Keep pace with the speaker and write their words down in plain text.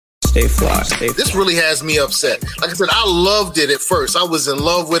stay fly, stay fly. This really has me upset. Like I said, I loved it at first. I was in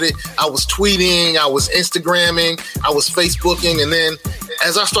love with it. I was tweeting, I was Instagramming, I was Facebooking, and then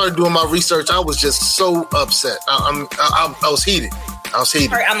as I started doing my research, I was just so upset. I was heated.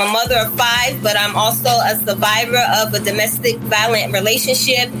 I'm a mother of 5, but I'm also a survivor of a domestic violent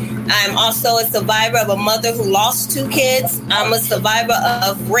relationship. I'm also a survivor of a mother who lost 2 kids. I'm a survivor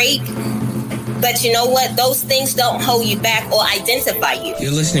of rape. But you know what? Those things don't hold you back or identify you.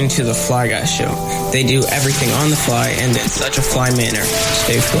 You're listening to The Fly Guy Show. They do everything on the fly and in such a fly manner.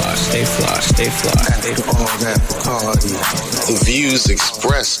 Stay fly, stay fly, stay fly. After all that party, the views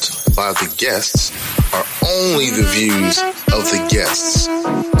expressed by the guests are only the views of the guests,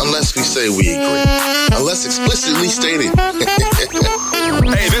 unless we say we agree, unless explicitly stated.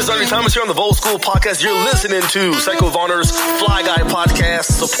 Hey, this is Ernie Thomas here on the Bold School Podcast. You're listening to Psycho Varner's Fly Guy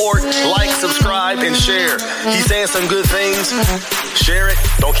Podcast. Support, like, subscribe, and share. He's saying some good things. Share it.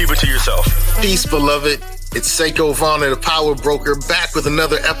 Don't keep it to yourself. Peace, beloved. It's Seiko Varner, the Power Broker, back with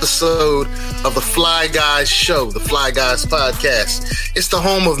another episode of the Fly Guys Show, the Fly Guys Podcast. It's the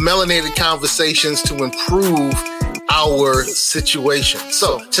home of melanated conversations to improve our situation.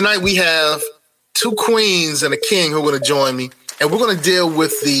 So tonight we have 2 queens and a king who are going to join me, and we're going to deal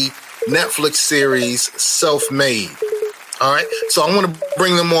with the Netflix series Self-Made. All right, so I want to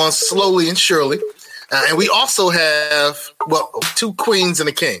bring them on slowly and surely. And we also have, 2 queens and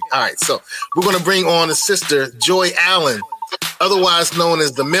a king. All right, so we're going to bring on a sister, Joy Allen, otherwise known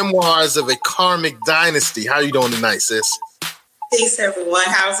as the Memoirs of a Karmic Dynasty. How you doing tonight, sis? Peace, everyone.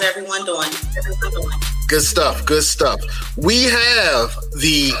 How's everyone doing? Good stuff, good stuff. We have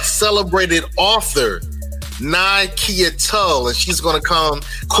the celebrated author, Nakia Tull, and she's going to come,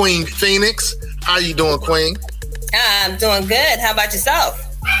 Queen Phoenix. How you doing, Queen? I'm doing good. How about yourself?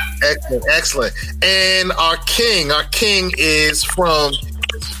 Excellent, excellent. And our king is from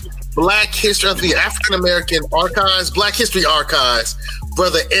Black History, the African American Archives, Black History Archives,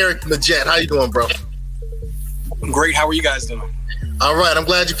 Brother Eric Majette. How you doing, bro? Great. How are you guys doing? All right. I'm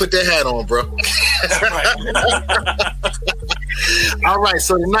glad you put that hat on, bro. All right.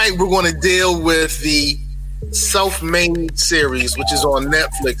 So tonight we're going to deal with the Self-Made series, which is on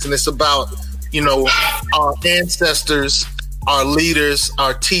Netflix, and it's about, our ancestors, our leaders,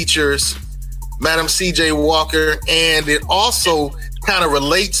 our teachers, Madam C.J. Walker, and it also kind of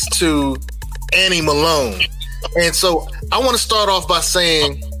relates to Annie Malone. And so I want to start off by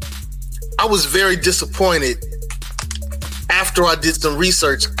saying I was very disappointed after I did some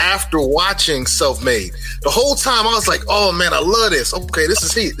research after watching Self-Made. The whole time I was like, oh man, I love this. Okay, this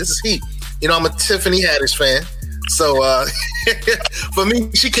is heat. I'm a Tiffany Haddish fan. So for me,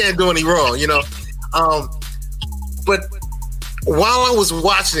 she can't do any wrong, But while I was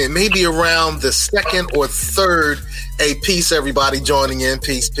watching it, maybe around the 2nd or 3rd, peace, everybody joining in,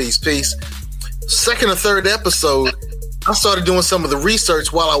 peace. 2nd or 3rd episode, I started doing some of the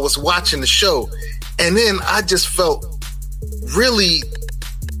research while I was watching the show. And then I just felt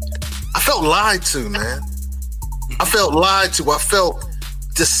lied to, man. I felt lied to. I felt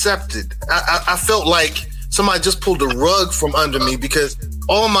decepted. I felt like somebody just pulled the rug from under me, because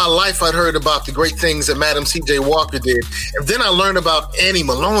all my life I'd heard about the great things that Madam C.J. Walker did. And then I learned about Annie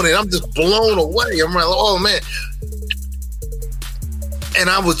Malone, and I'm just blown away. I'm like, oh, man. And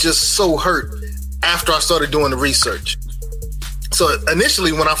I was just so hurt after I started doing the research. So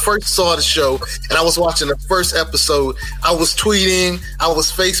initially, when I first saw the show and I was watching the first episode, I was tweeting, I was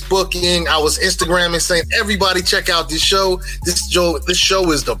Facebooking, I was Instagramming, saying, everybody check out this show. This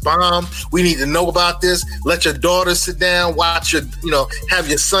show is the bomb. We need to know about this. Let your daughter sit down, watch have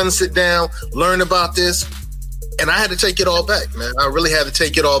your son sit down, learn about this. And I had to take it all back, man. I really had to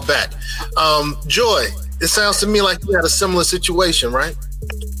take it all back. Joy, it sounds to me like you had a similar situation, right?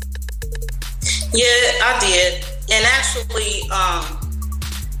 Yeah, I did. And actually,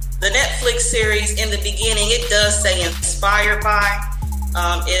 the Netflix series in the beginning, it does say inspired by.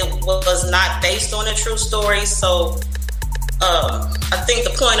 It was not based on a true story. So I think the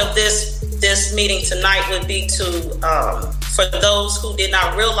point of this meeting tonight would be to, for those who did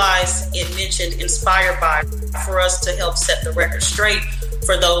not realize it mentioned inspired by, for us to help set the record straight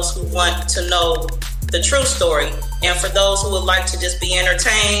for those who want to know the true story. And for those who would like to just be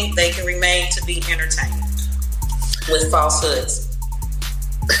entertained, they can remain to be entertained with falsehoods.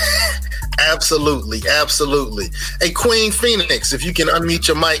 Absolutely. Hey, Queen Phoenix, if you can unmute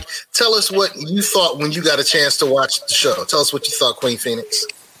your mic, tell us what you thought when you got a chance to watch the show. Tell us what you thought, Queen Phoenix.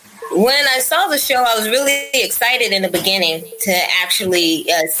 When I saw the show, I was really excited in the beginning to actually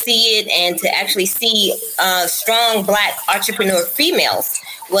see it, and to actually see strong Black entrepreneur females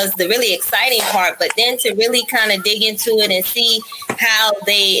was the really exciting part. But then to really kind of dig into it and see how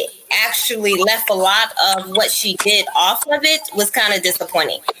they actually left a lot of what she did off of it was kind of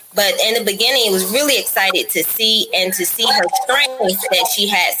disappointing. But in the beginning, it was really excited to see her strength that she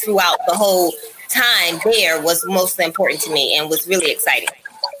had throughout the whole time there was most important to me and was really exciting.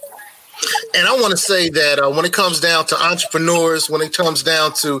 And I want to say that when it comes down to entrepreneurs, when it comes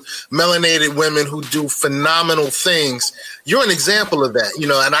down to melanated women who do phenomenal things, you're an example of that,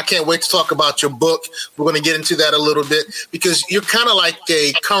 and I can't wait to talk about your book. We're going to get into that a little bit because you're kind of like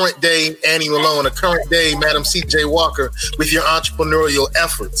a current day Annie Malone, a current day Madam C.J. Walker with your entrepreneurial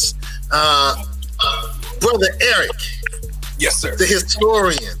efforts. Brother Eric. Yes, sir. The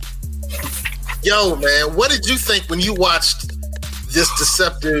historian. Yo, man, what did you think when you watched this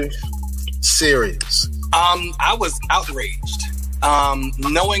deceptive series? I was outraged.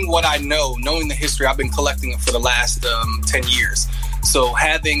 Knowing what I know, knowing the history, I've been collecting it for the last 10 years. So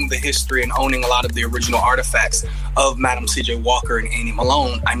having the history and owning a lot of the original artifacts of Madam C.J. Walker and Annie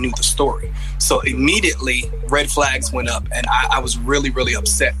Malone, I knew the story. So immediately red flags went up and I was really, really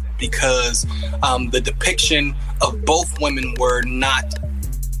upset because the depiction of both women were not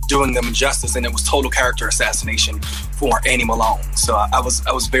doing them justice, and it was total character assassination for Annie Malone. So I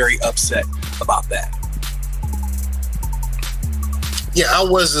was very upset about that. Yeah, I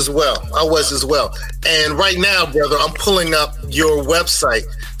was as well. And right now, brother, I'm pulling up your website.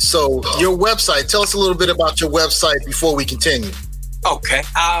 So your website, tell us a little bit about your website before we continue. Okay.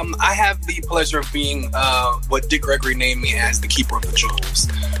 I have the pleasure of being what Dick Gregory named me as the keeper of the jewels.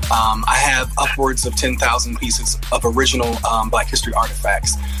 I have upwards of 10,000 pieces of original Black history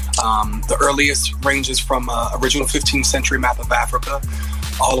artifacts. The earliest ranges from original 15th century map of Africa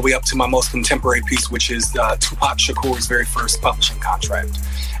all the way up to my most contemporary piece, which is Tupac Shakur's very first publishing contract,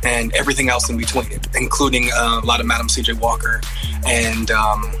 and everything else in between it, including a lot of Madam C.J. Walker and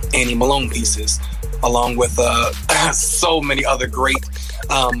Annie Malone pieces, along with so many other great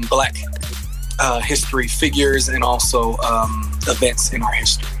Black history figures and also events in our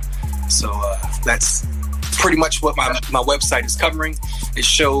history. So that's pretty much what my website is covering. It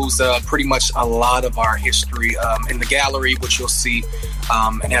shows pretty much a lot of our history in the gallery, which you'll see,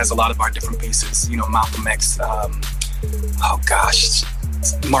 and has a lot of our different pieces. Malcolm X,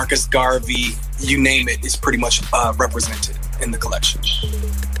 Marcus Garvey, you name it, is pretty much represented in the collection.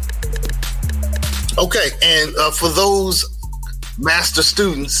 Okay, and for those master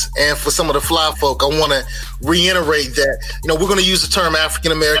students and for some of the fly folk, I want to reiterate that, we're going to use the term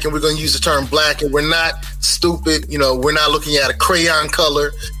African American, we're going to use the term Black, and we're not stupid. We're not looking at a crayon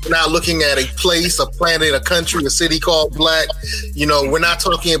color. We're not looking at a place, a planet, a country, a city called Black. We're not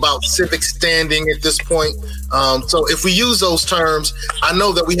talking about civic standing at this point. So if we use those terms, I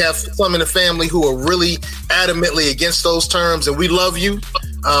know that we have some in the family who are really adamantly against those terms, and we love you.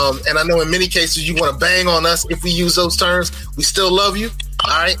 And I know in many cases you want to bang on us if we use those terms. We still love you.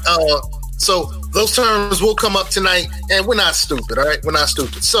 All right. So those terms will come up tonight, and we're not stupid. All right. We're not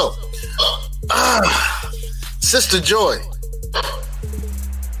stupid. So, Sister Joy,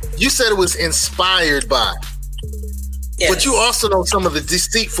 you said it was inspired by, yes, but you also know some of the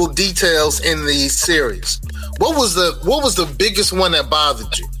deceitful details in the series. What was the biggest one that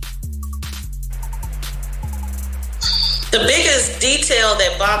bothered you? The biggest detail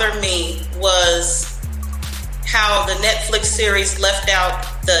that bothered me was how the Netflix series left out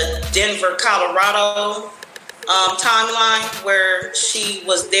the Denver, Colorado timeline, where she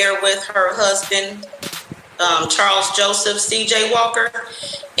was there with her husband, Charles Joseph C.J. Walker.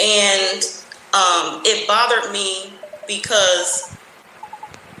 And it bothered me because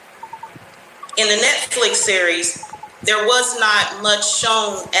in the Netflix series, there was not much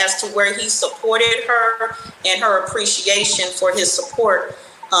shown as to where he supported her and her appreciation for his support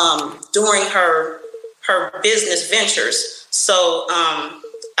during her business ventures. So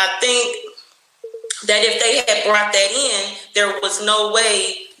I think that if they had brought that in, there was no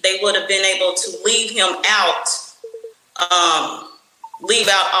way they would have been able to leave out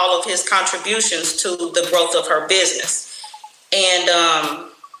all of his contributions to the growth of her business. And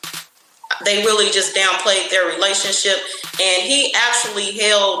they really just downplayed their relationship. And he actually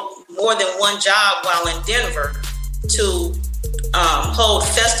held more than one job while in Denver to hold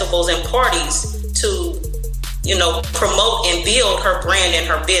festivals and parties to, promote and build her brand and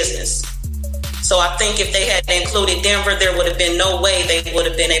her business. So I think if they had included Denver, there would have been no way they would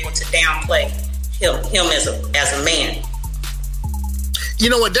have been able to downplay him as a man. You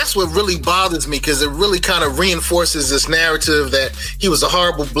know what? That's what really bothers me, because it really kind of reinforces this narrative that he was a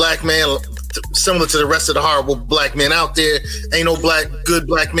horrible Black man, similar to the rest of the horrible Black men out there. Ain't no good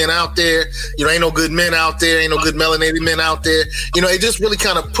Black men out there. Ain't no good men out there. Ain't no good melanated men out there. It just really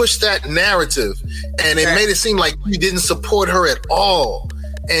kind of pushed that narrative, and it made it seem like you didn't support her at all.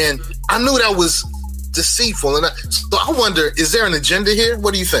 And I knew that was deceitful. And so I wonder, is there an agenda here?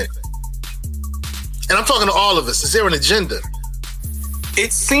 What do you think? And I'm talking to all of us. Is there an agenda?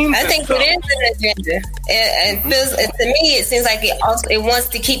 It seems. I think it is an agenda. It feels to me. It seems like it wants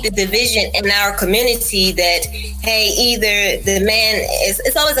to keep the division in our community. That hey, either the man is.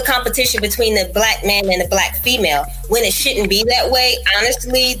 It's always a competition between the black man and the black female. When it shouldn't be that way.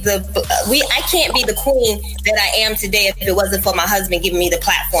 Honestly, I can't be the queen that I am today if it wasn't for my husband giving me the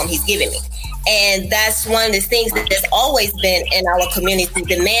platform he's giving me. And that's one of the things that has always been in our community.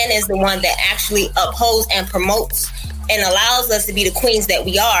 The man is the one that actually upholds and promotes and allows us to be the queens that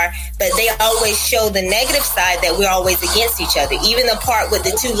we are, but they always show the negative side that we're always against each other. Even the part with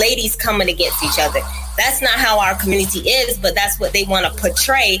the two ladies coming against each other. That's not how our community is, but that's what they want to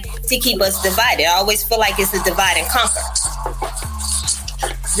portray to keep us divided. I always feel like it's a divide and conquer.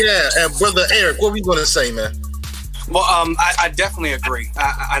 Yeah, and Brother Eric, what were you going to say, man? Well, I definitely agree.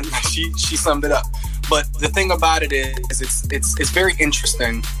 She summed it up. But the thing about it is, it's very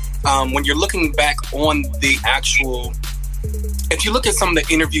interesting. When you're looking back on the actual, if you look at some of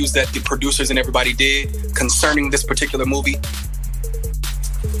the interviews that the producers and everybody did concerning this particular movie,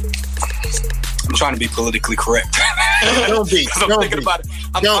 I'm trying to be politically correct. Don't be. I'm thinking about it.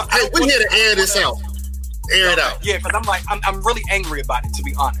 We're here to air this out. Air it out. Yeah, because I'm really angry about it, to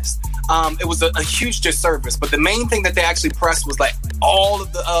be honest. It was a huge disservice, but the main thing that they actually pressed was like all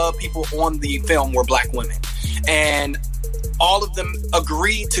of the people on the film were black women, and all of them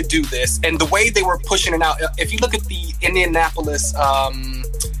agreed to do this. And the way they were pushing it out, if you look at the Indianapolis, I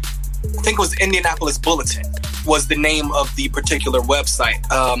think it was Indianapolis Bulletin was the name of the particular website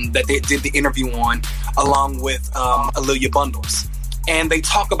that they did the interview on, along with Aaliyah Bundles. And they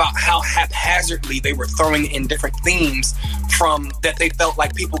talk about how haphazardly they were throwing in different themes from that they felt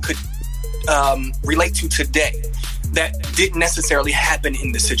like people could relate to today that didn't necessarily happen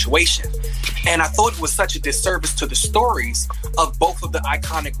in the situation. And I thought it was such a disservice to the stories of both of the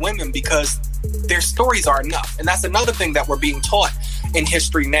iconic women because their stories are enough. And that's another thing that we're being taught in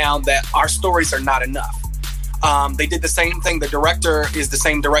history now, that our stories are not enough. They did the same thing. The director is the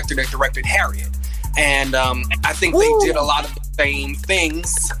same director that directed Harriet. And I think they did a lot of the same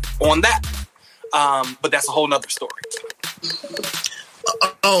things on that. But that's a whole nother story.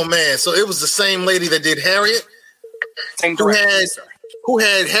 Oh, man. So it was the same lady that did Harriet? Same director, who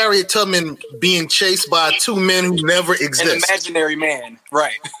had Harriet Tubman being chased by two men who never exist. An imaginary man,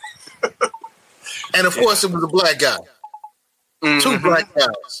 right. And of course, it was a black guy. Mm-hmm. Two black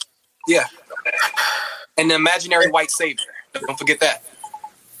guys. Yeah. And the imaginary white savior. Don't forget that.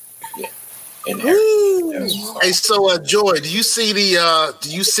 Yeah. Hey, so Joy, do you see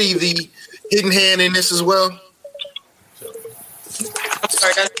the hidden hand in this as well? I'm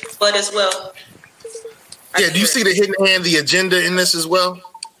sorry, that's what as well. Yeah, do you see the hidden hand, the agenda in this as well?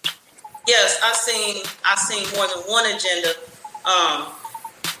 Yes, I seen more than one agenda.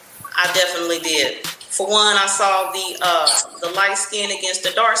 I definitely did. For one, I saw the light skin against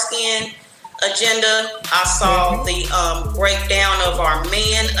the dark skin agenda. I saw the breakdown of our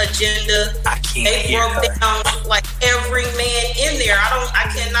man agenda. They broke down like every man in there. I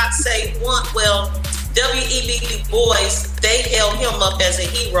cannot say one. Well, W.E.B. Du Bois, they held him up as a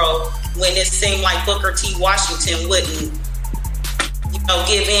hero when it seemed like Booker T. Washington wouldn't,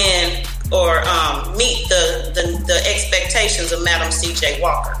 give in or meet the expectations of Madam C.J.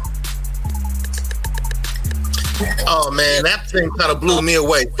 Walker. Oh man, that thing kind of blew me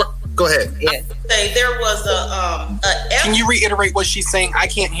away. Go ahead. Yeah. There was a Can you reiterate what she's saying? I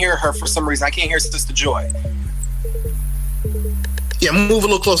can't hear her for some reason. I can't hear Sister Joy. Yeah, move a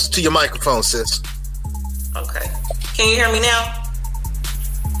little closer to your microphone, sis. Okay. Can you hear me now?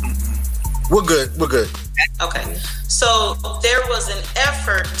 We're good. Okay. So there was an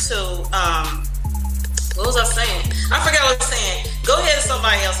effort to what was I saying? I forgot what I was saying. Go ahead,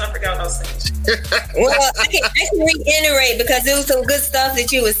 somebody else. I forgot what I was saying. Well, I can reiterate because it was some good stuff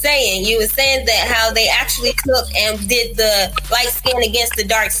that you were saying. You were saying that how they actually took and did the light skin against the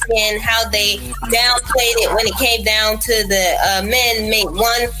dark skin, how they downplayed it when it came down to the men, made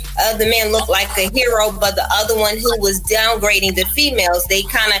one of the men look like a hero, but the other one who was downgrading the females, they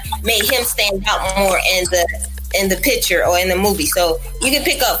kind of made him stand out more in the picture or in the movie. So you can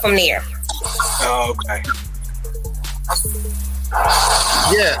pick up from there. Oh, okay.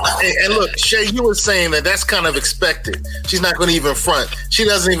 Yeah, and look, Shay, you were saying that's kind of expected. She's not going to even front. She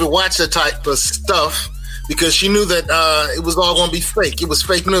doesn't even watch that type of stuff because she knew that it was all going to be fake. It was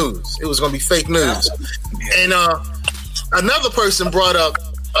fake news. It was going to be fake news. And another person brought up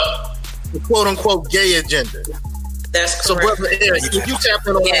the quote-unquote gay agenda. That's correct. So, Brother Eric, can you tap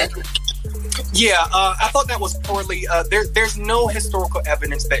in on that? Yeah, I thought that was poorly. There's no historical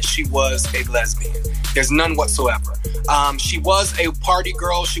evidence that she was a lesbian. There's none whatsoever. She was a party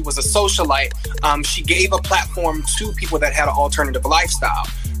girl. She was a socialite. She gave a platform to people that had an alternative lifestyle.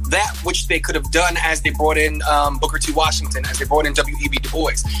 That which they could have done as they brought in Booker T. Washington, as they brought in W.E.B. Du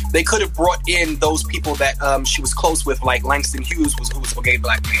Bois. They could have brought in those people that she was close with, like Langston Hughes, who was a gay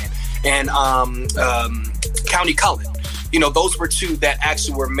black man, and County Cullen. You know, those were two that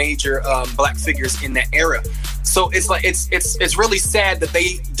actually were major black figures in that era. So it's like it's really sad that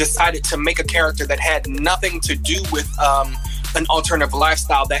they decided to make a character that had nothing to do with an alternative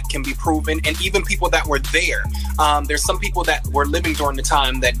lifestyle that can be proven. And even people that were there, there's some people that were living during the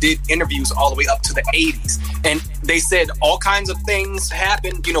time that did interviews all the way up to the 80s, and they said all kinds of things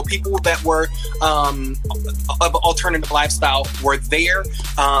happened. You know, people that were of alternative lifestyle were there.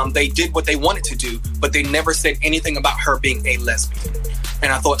 They did what they wanted to do, but they never said anything about her being a lesbian.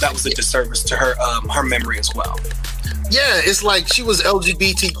 And I thought that was a disservice to her memory as well. Yeah, it's like she was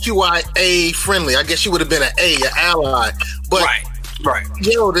LGBTQIA friendly. I guess she would have been an ally. But right.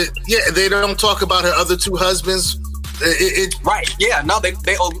 You know, they don't talk about her other two husbands. Right. Yeah. No, they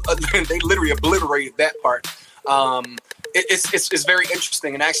literally obliterated that part. It's very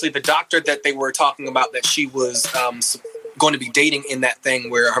interesting. And actually, the doctor that they were talking about that she was going to be dating in that thing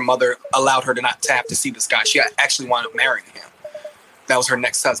where her mother allowed her to not have to see this guy, she actually wound up marrying him. That was her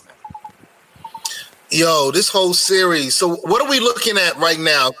next husband. Yo, this whole series. So what are we looking at right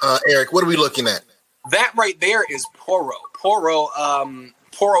now, Eric? What are we looking at? That right there is Poro. Poro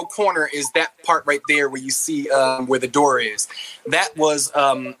Corner is that part right there where you see where the door is. That was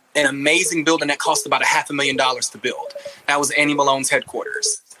an amazing building that cost about $500,000 to build. That was Annie Malone's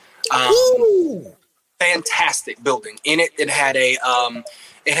headquarters. Fantastic building. In it had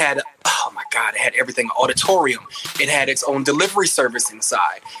it had everything. Auditorium. It had its own delivery service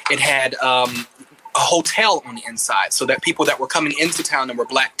inside. It had a hotel on the inside so that people that were coming into town and were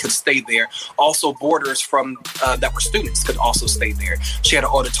black could stay there. Also, boarders from that were students could also stay there. She had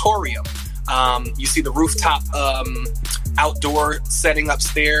an auditorium. You see the rooftop outdoor setting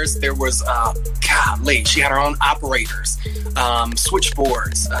upstairs. There was, she had her own operators,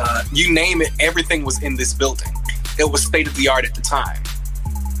 switchboards, you name it, everything was in this building. It was state of the art at the time.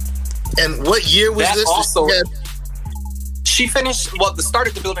 And what year was this? Also, she finished,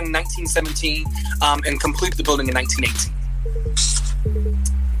 started the building in 1917 and completed the building in 1918.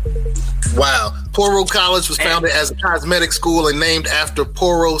 Wow. Poro College was founded as a cosmetic school and named after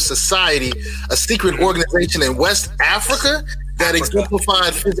Poro Society, a secret organization in West Africa that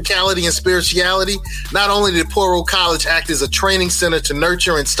exemplified physicality and spirituality. Not only did Poro College act as a training center to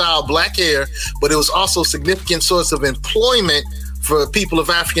nurture and style black hair, but it was also a significant source of employment for people of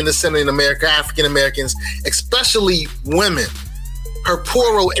African descent in America, African Americans, especially women. Her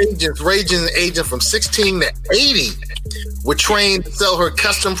Poro agents, ranging from 16 to 80, were trained to sell her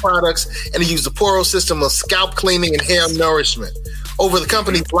custom products and to use the Poro system of scalp cleaning and hair nourishment. Over the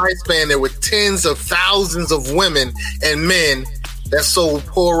company's lifespan, there were tens of thousands of women and men that sold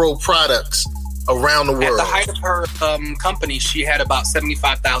Poro products around the world. At the height of her company, she had about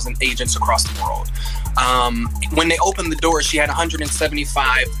 75,000 agents across the world. When they opened the doors, she had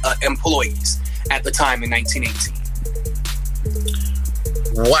 175 employees at the time in 1918.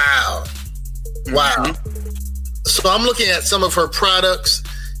 Wow. So I'm looking at some of her products,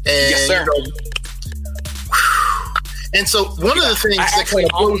 and yes, sir. And so one of the things that kind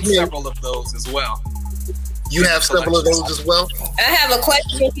of own several of those as well. You have several of those as well? I have a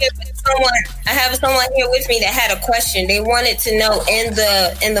question here with someone. I have someone here with me that had a question. They wanted to know in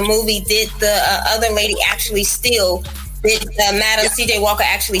the movie, did the other lady actually steal? Did Madam C.J. Walker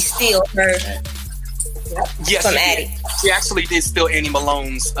actually steal her? Yes, from Addie. She actually did steal Annie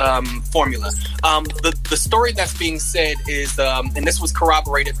Malone's formula. The story that's being said is, and this was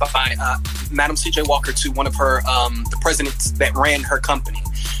corroborated by Madam C.J. Walker to one of her the presidents that ran her company.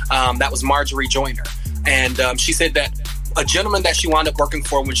 That was Marjorie Joyner. And she said that a gentleman that she wound up working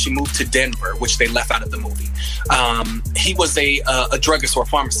for when she moved to Denver, which they left out of the movie, he was a druggist or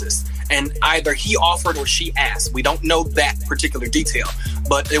pharmacist. And either he offered or she asked. We don't know that particular detail,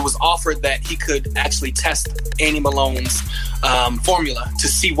 but it was offered that he could actually test Annie Malone's formula to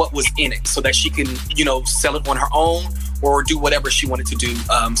see what was in it so that she can, sell it on her own or do whatever she wanted to do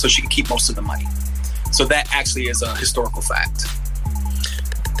so she could keep most of the money. So that actually is a historical fact.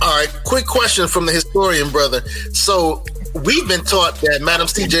 All right, quick question from the historian, brother. So we've been taught that Madam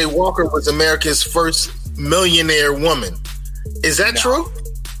C.J. Walker was America's first millionaire woman. Is that true?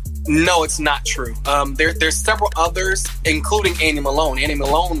 No, it's not true. There's several others, including Annie Malone. Annie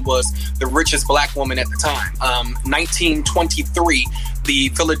Malone was the richest black woman at the time. 1923, the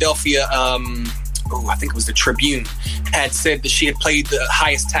Philadelphia, I think it was the Tribune, had said that she had paid the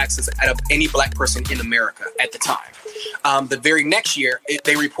highest taxes out of any black person in America at the time. The very next year,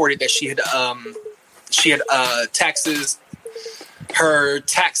 they reported that she had taxes. Her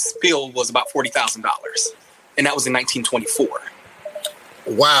tax bill was about $40,000, and that was in 1924.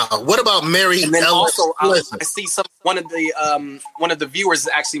 Wow. What about Mary and then Ellen also, Pleasant? I see one of the viewers is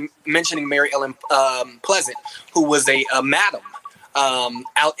actually mentioning Mary Ellen Pleasant, who was a madam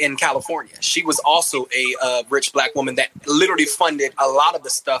out in California. She was also a rich black woman that literally funded a lot of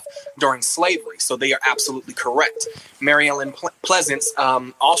the stuff during slavery. So they are absolutely correct. Mary Ellen Pleasant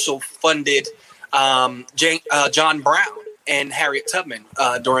also funded John Brown and Harriet Tubman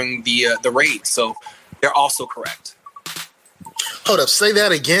during the raid. So they're also correct. Hold up, say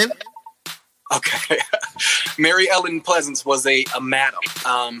that again. Okay. Mary Ellen Pleasant was a madam.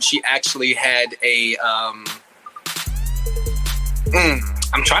 She actually had a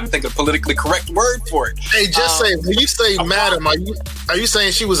I'm trying to think of a politically correct word for it. Hey, just say, when you say madam, are you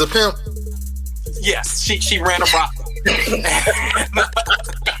saying she was a pimp? Yes, she ran a brothel.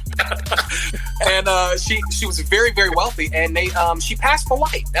 And she was very, very wealthy, and she passed for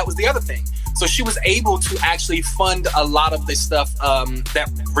white. That was the other thing. So she was able to actually fund a lot of this stuff that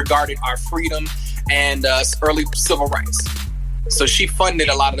regarded our freedom and early civil rights. So she funded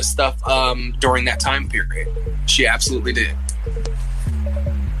a lot of the stuff during that time period. She absolutely did.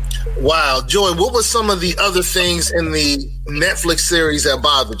 Wow. Joy, what were some of the other things in the Netflix series that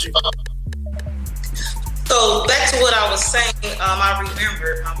bothered you? So back to what I was saying, I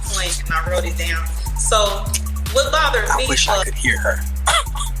remembered my point and I wrote it down. So what bothered me I could hear her.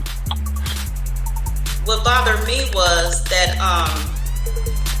 What bothered me was that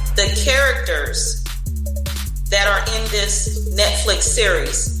the characters that are in this Netflix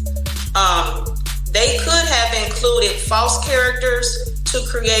series, they could have included false characters to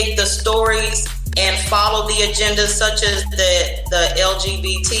create the stories and follow the agenda, such as the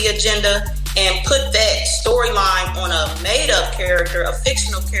LGBT agenda, and put that storyline on a made-up character, a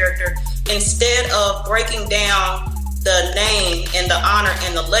fictional character, instead of breaking down the name and the honor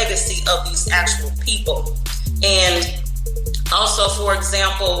and the legacy of these actual people. And also, for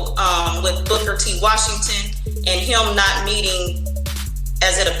example, with Booker T. Washington and him not meeting,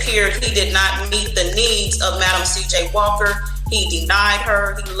 as it appeared, he did not meet the needs of Madam C.J. Walker. He denied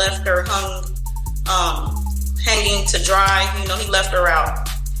her. He left her hanging to dry. You know, he left her out.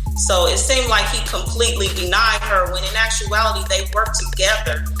 So it seemed like he completely denied her, when in actuality they worked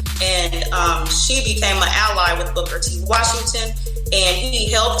together. And she became an ally with Booker T. Washington, and he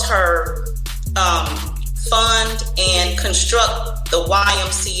helped her fund and construct the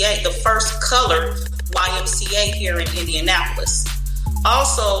YMCA, the first colored YMCA here in Indianapolis.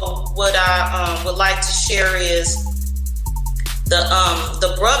 Also, what I would like to share is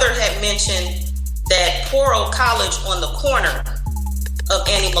the brother had mentioned that poor old college on the corner of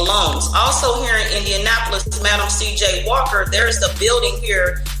Annie Malone's. Also here in Indianapolis, Madam C.J. Walker, there's a building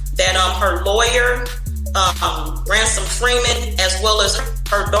here that her lawyer, Ransom Freeman, as well as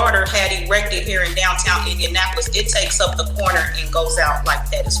her daughter had erected here in downtown Indianapolis. It takes up the corner and goes out like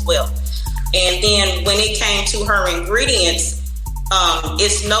that as well. And then when it came to her ingredients,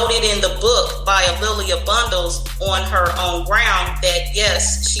 it's noted in the book by Lilia Bundles on her own ground that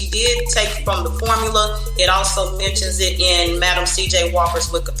yes, she did take from the formula. It also mentions it in Madam C.J. Walker's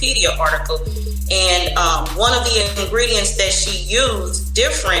Wikipedia article. And one of the ingredients that she used,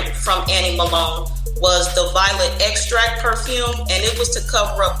 different from Annie Malone, was the violet extract perfume, and it was to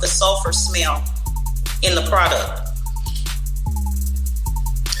cover up the sulfur smell in the product.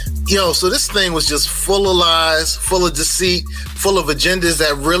 Yo, so this thing was just full of lies, full of deceit, full of agendas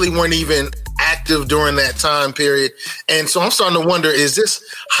that really weren't even active during that time period. And so I'm starting to wonder, is this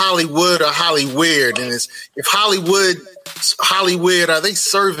Hollywood or Hollyweird? And if Hollywood, are they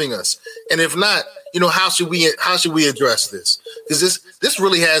serving us? And if not, how should we address this? Because this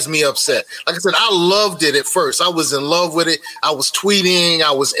really has me upset. Like I said, I loved it at first. I was in love with it. I was tweeting,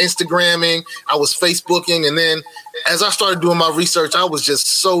 I was Instagramming, I was Facebooking, and then as I started doing my research, I was just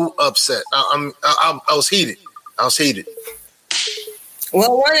so upset. I was heated.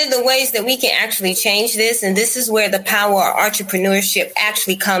 Well, one of the ways that we can actually change this, and this is where the power of entrepreneurship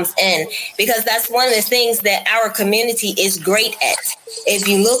actually comes in, because that's one of the things that our community is great at. If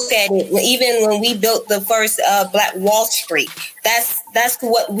you look at it, even when we built the first Black Wall Street, that's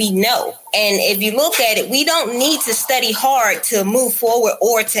what we know. And if you look at it, we don't need to study hard to move forward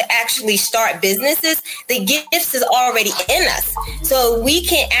or to actually start businesses. The gifts is already in us. So we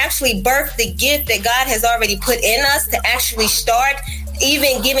can actually birth the gift that God has already put in us to actually start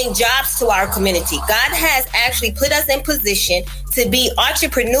even giving jobs to our community. God has actually put us in position to be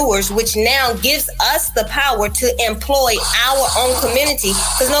entrepreneurs, which now gives us the power to employ our own community,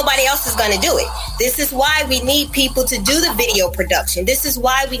 because nobody else is going to do it. This is why we need people to do the video production. This is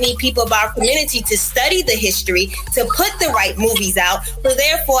why we need people of our community to study the history, to put the right movies out, so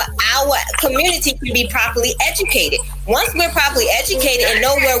therefore our community can be properly educated. Once we're properly educated and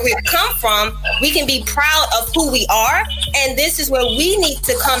know where we've come from, we can be proud of who we are. And this is where we need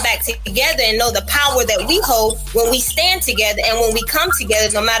to come back together and know the power that we hold when we stand together and when we come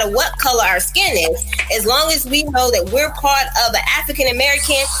together, no matter what color our skin is. As long as we know that we're part of an African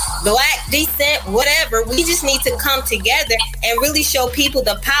American, Black descent, whatever, we just need to come together and really show people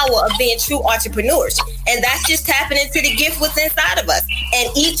the power of being true entrepreneurs. And that's just tapping into the gift what's inside of us.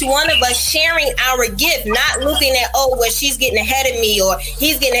 And each one of us sharing our gift, not looking at, oh, well, she's getting ahead of me or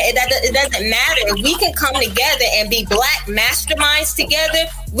he's getting ahead. It doesn't matter. If we can come together and be Black masterminds together,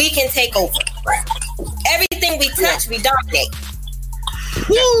 we can take over. Everything we touch, we dominate.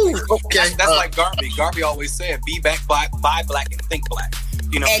 Woo! Okay. That's like Garvey. Garvey always said, be black, buy black, and think black.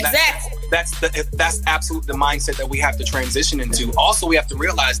 You know, exactly. That's absolutely the mindset that we have to transition into. Also, we have to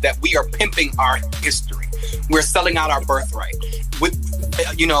realize that we are pimping our history. We're selling out our birthright with,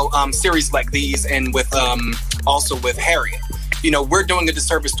 series like these, and with also with Harriet. You know, we're doing a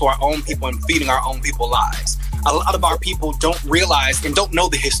disservice to our own people and feeding our own people lies. A lot of our people don't realize and don't know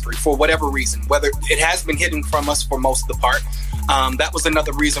the history for whatever reason, whether it has been hidden from us for most of the part. That was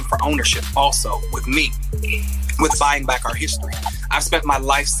another reason for ownership also with me, with buying back our history. I've spent my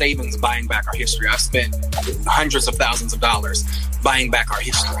life savings buying back our history. I've spent hundreds of thousands of dollars buying back our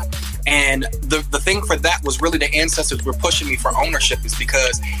history. And the thing for that was really the ancestors were pushing me for ownership, is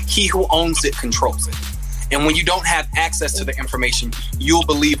because he who owns it controls it. And when you don't have access to the information, you'll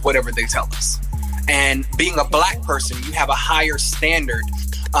believe whatever they tell us. And being a Black person, you have a higher standard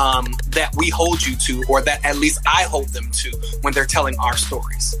that we hold you to, or that at least I hold them to when they're telling our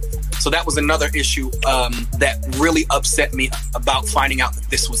stories. So that was another issue that really upset me about finding out that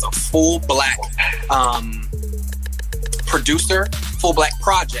this was a full Black producer, full Black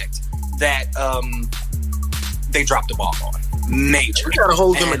project that they dropped the ball on. Major. We gotta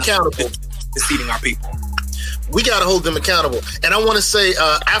hold them accountable. Deceiving our people. We got to hold them accountable. And I want to say,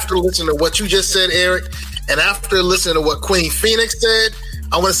 after listening to what you just said, Eric, and after listening to what Queen Phoenix said,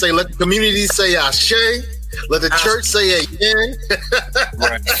 I want to say, let the community say Ashe. Let the church say amen.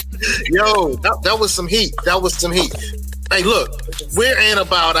 Right. Yo, that was some heat. That was some heat. Hey, look, we're in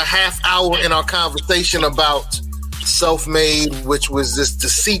about a half hour in our conversation about Self-Made, which was this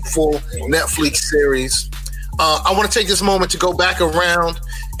deceitful Netflix series. I want to take this moment to go back around,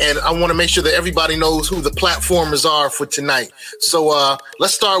 and I want to make sure that everybody knows who the platformers are for tonight. So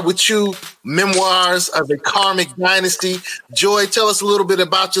let's start with you, Memoirs of a Karmic Dynasty. Joy, tell us a little bit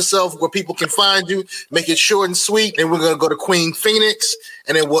about yourself, where people can find you. Make it short and sweet, and we're going to go to Queen Phoenix,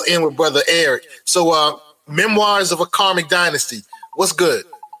 and then we'll end with Brother Eric. So Memoirs of a Karmic Dynasty, what's good?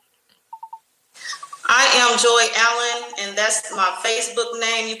 I am Joy Allen, and that's my Facebook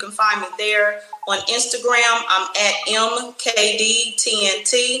name. You can find me there. On Instagram, I'm at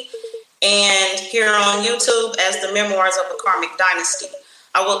MKDTNT, and here on YouTube as the Memoirs of a Karmic Dynasty.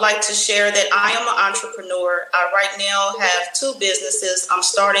 I would like to share that I am an entrepreneur. I right now have 2 businesses. I'm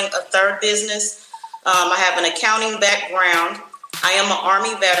starting a 3rd business. I have an accounting background. I am an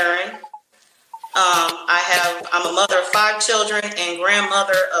Army veteran. I'm a mother of 5 children and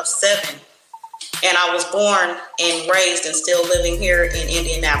grandmother of 7. And I was born and raised and still living here in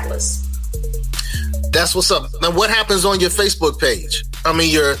Indianapolis. That's what's up. Now, what happens on your Facebook page? I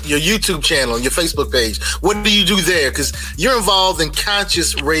mean, your YouTube channel, your Facebook page. What do you do there? Because you're involved in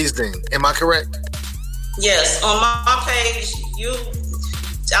conscious raising. Am I correct? Yes. On my page,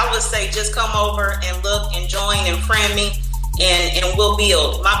 I would say just come over and look and join and friend me, and we'll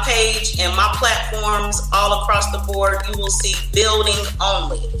build. My page and my platforms all across the board, you will see building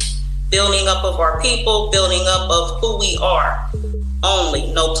only. Building up of our people, building up of who we are.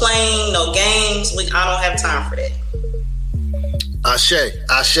 Only. No playing, no games. I don't have time for that.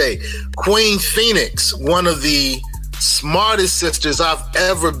 Ashe. Queen Phoenix, one of the smartest sisters I've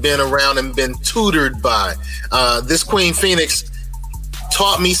ever been around and been tutored by. This Queen Phoenix,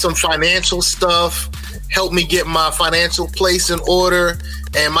 taught me some financial stuff, helped me get my financial place in order,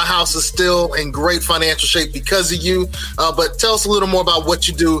 and my house is still in great financial shape because of you. But tell us a little more about what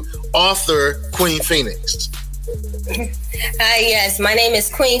you do, author Queen Phoenix. Yes, my name is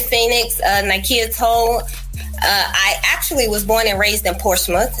Queen Phoenix, Nakia Toll. I actually was born and raised in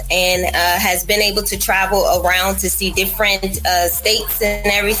Portsmouth and has been able to travel around to see different states and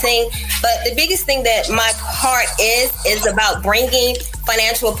everything. But the biggest thing that my heart is about bringing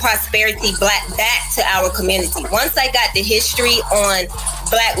financial prosperity back to our community. Once I got the history on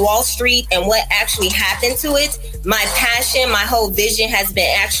Black Wall Street and what actually happened to it, my passion, my whole vision has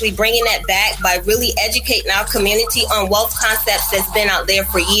been actually bringing that back by really educating our community on wealth concepts that's been out there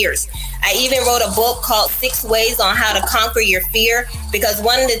for years. I even wrote a book called 6 Ways on How to Conquer Your Fear, because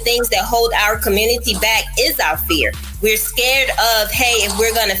one of the things that hold our community back is our fear. We're scared of, hey, if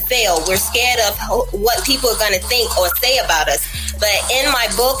we're going to fail, we're scared of what people are going to think or say about us. But in my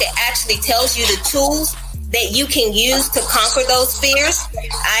book, it actually tells you the tools that you can use to conquer those fears.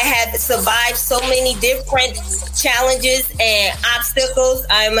 I have survived so many different challenges and obstacles.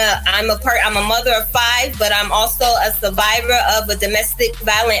 I'm a mother of 5, but I'm also a survivor of a domestic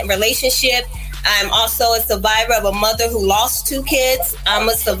violent relationship. I'm also a survivor of a mother who lost 2 kids. I'm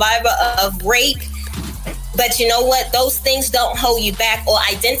a survivor of rape. But you know what? Those things don't hold you back or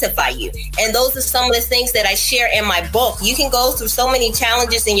identify you. And those are some of the things that I share in my book. You can go through so many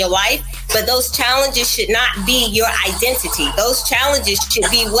challenges in your life, but those challenges should not be your identity. Those challenges should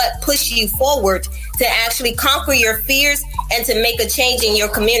be what push you forward to actually conquer your fears and to make a change in your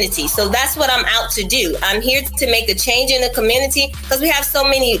community. So that's what I'm out to do. I'm here to make a change in the community because we have so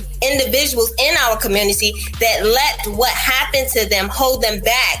many individuals in our community that let what happened to them hold them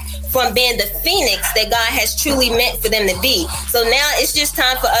back from being the phoenix that God has truly meant for them to be. So now it's just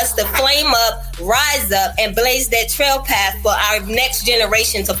time for us to flame up, rise up, and blaze that trail path for our next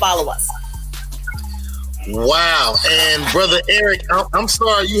generation to follow us. Wow. And Brother Eric, I'm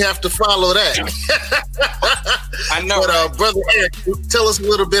sorry you have to follow that. I know. But Brother Eric, tell us a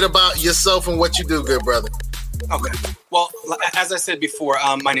little bit about yourself and what you do, good brother. Okay. Well, as I said before,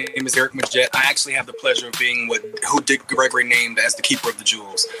 my name is Eric Majette. I actually have the pleasure of being who Dick Gregory named as the Keeper of the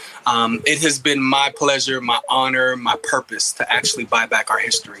Jewels. It has been my pleasure, my honor, my purpose to actually buy back our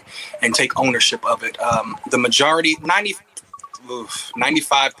history and take ownership of it. The majority,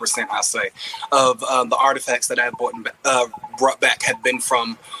 95%, I'll say, of the artifacts that I have brought back have been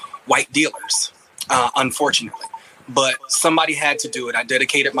from white dealers, unfortunately. But somebody had to do it. I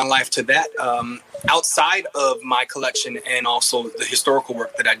dedicated my life to that. Outside of my collection and also the historical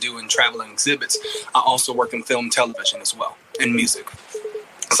work that I do in travel and exhibits, I also work in film, television as well, and music.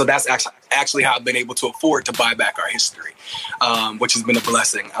 So that's actually how I've been able to afford to buy back our history, which has been a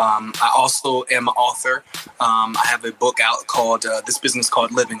blessing. I also am an author. I have a book out called This Business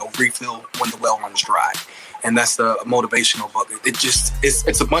Called Living, a refill when the well runs dry. And that's a motivational book.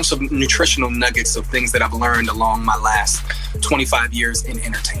 It's a bunch of nutritional nuggets of things that I've learned along my last 25 years in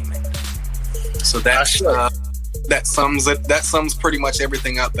entertainment. So that sums it. That sums pretty much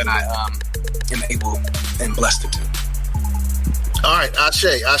everything up that I am able and blessed to do. All right,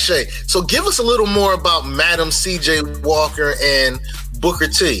 Ashe. So give us a little more about Madam C.J. Walker and Booker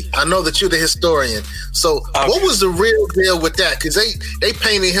T. I know that you're the historian. So What was the real deal with that? Because they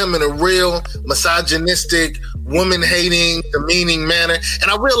painted him in a real misogynistic, woman-hating, demeaning manner.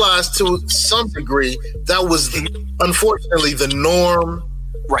 And I realized to some degree that was, unfortunately, the norm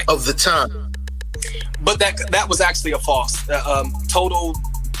of the time. But that was actually a false, total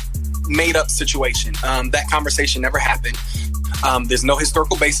made-up situation. That conversation never happened. There's no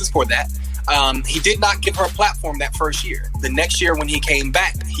historical basis for that. He did not give her a platform that first year. The next year when he came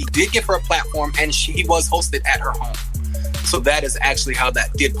back, he did give her a platform and he was hosted at her home. So that is actually how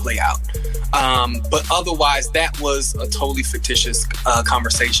that did play out. But otherwise, that was a totally fictitious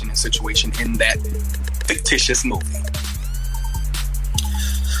conversation and situation in that fictitious movie.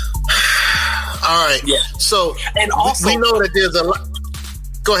 All right. Yeah. So, and also, we know that there's a lot.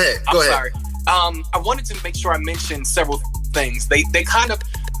 Go ahead. Sorry. I wanted to make sure I mentioned several things. They kind of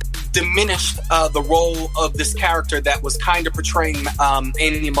diminished the role of this character that was kind of portraying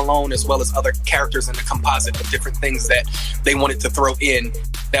Annie Malone as well as other characters in the composite of different things that they wanted to throw in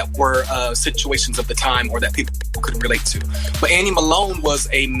that were situations of the time or that people could relate to. But Annie Malone was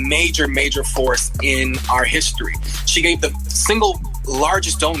a major, major force in our history. She gave the single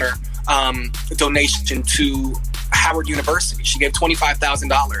largest donation to Howard University. She gave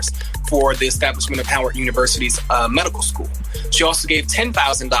 $25,000 for the establishment of Howard University's medical school. She also gave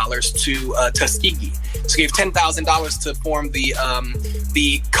 $10,000 to Tuskegee. She gave $10,000 to form the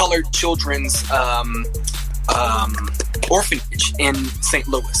Colored Children's orphanage in St.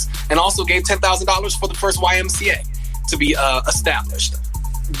 Louis, and also gave $10,000 for the first YMCA to be established.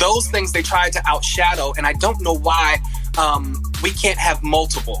 Those things they tried to outshadow, and I don't know why we can't have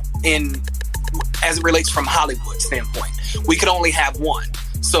multiple as it relates from Hollywood standpoint. We could only have one.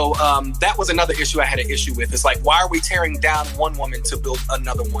 So that was another issue I had an issue with. It's like, why are we tearing down one woman to build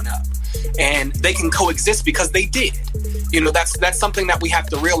another one up? And they can coexist because they did. That's something that we have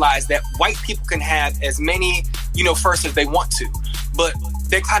to realize, that white people can have as many, firsts as they want to, but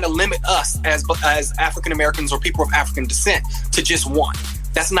they kind of limit us as African Americans or people of African descent to just one.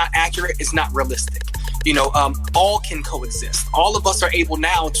 That's not accurate. It's not realistic. All can coexist. All of us are able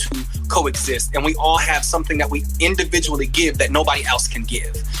now to coexist, and we all have something that we individually give that nobody else can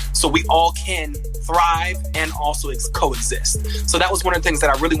give. So we all can thrive and also coexist. So that was one of the things that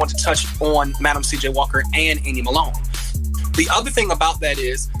I really want to touch on Madam C.J. Walker and Annie Malone. The other thing about that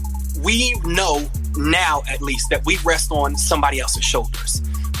is, we know now, at least, that we rest on somebody else's shoulders.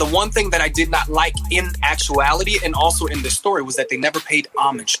 The one thing that I did not like in actuality and also in the story was that they never paid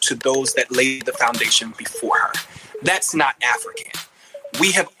homage to those that laid the foundation before her. That's not African.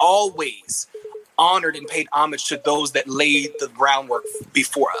 We have always honored and paid homage to those that laid the groundwork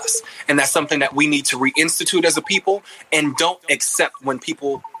before us. And that's something that we need to reinstitute as a people, and don't accept when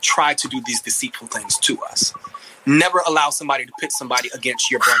people try to do these deceitful things to us. Never allow somebody to pit somebody against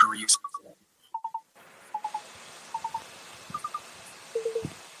your brother or your sister.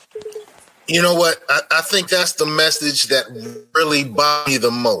 You know what? I think that's the message that really bothered me the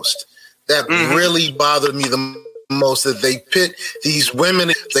most. That really bothered me the most, that they pit these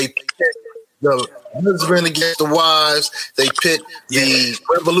women, they pit the husband against the wives, they pit the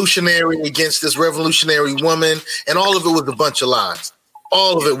revolutionary against this revolutionary woman, and all of it was a bunch of lies.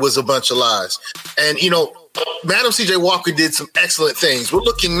 All of it was a bunch of lies. And, Madam C.J. Walker did some excellent things. We're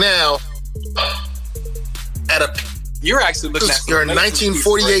looking now at You're actually looking at your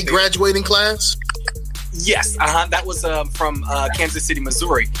 1948 graduating class? Yes, that was from Kansas City,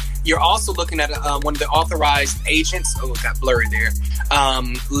 Missouri. You're also looking at one of the authorized agents. Oh, it got blurry there.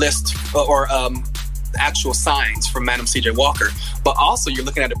 List or actual signs from Madam C.J. Walker. But also, you're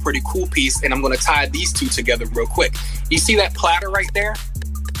looking at a pretty cool piece, and I'm going to tie these two together real quick. You see that platter right there?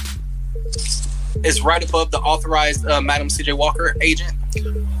 It's right above the authorized Madam C.J. Walker agent.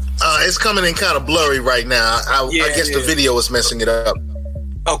 It's coming in kind of blurry right now. I guess the video is messing it up.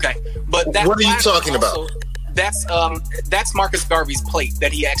 Okay, but that, what are you talking also, about? That's Marcus Garvey's plate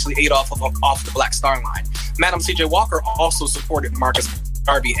that he actually ate off the Black Star Line. Madam C.J. Walker also supported Marcus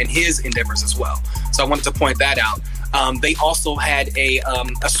Garvey and his endeavors as well. So I wanted to point that out. They also had a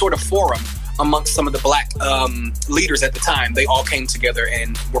sort of forum amongst some of the black leaders at the time. They all came together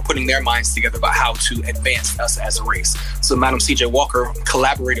and were putting their minds together about how to advance us as a race. So Madam C.J. Walker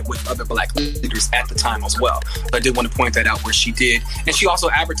collaborated with other black leaders at the time as well. So I did want to point that out where she did. And she also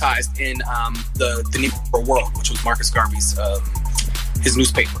advertised in the Negro World, which was Marcus Garvey's his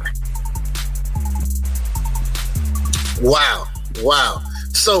newspaper. Wow.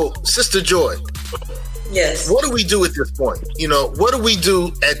 So, Sister Joy. Yes. What do we do at this point? What do we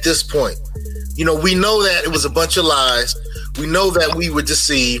do at this point? We know that it was a bunch of lies. We know that we were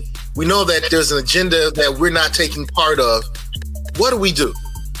deceived. We know that there's an agenda that we're not taking part of. What do we do?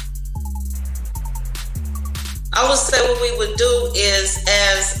 I would say what we would do is,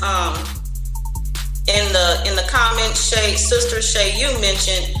 as in the comment, Sister Shay, you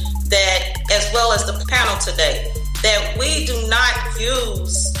mentioned that, as well as the panel today, that we do not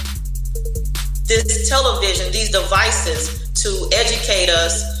use this television, these devices, to educate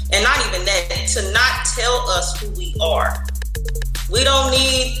us, and not even that, to not tell us who we are. We don't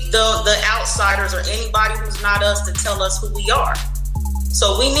need the outsiders or anybody who's not us to tell us who we are.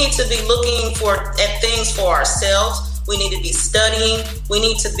 So we need to be looking at things for ourselves. We need to be studying. We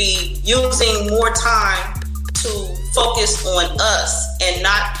need to be using more time to focus on us and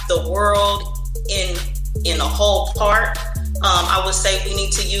not the world in a whole part. I would say we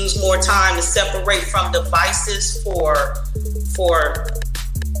need to use more time to separate from devices for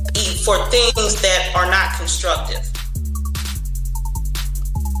things that are not constructive.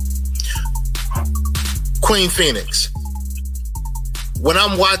 Queen Phoenix. When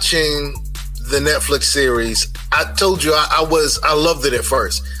I'm watching the Netflix series, I told you I loved it at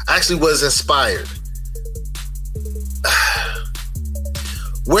first. I actually was inspired.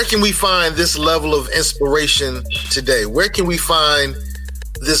 Where can we find this level of inspiration today? Where can we find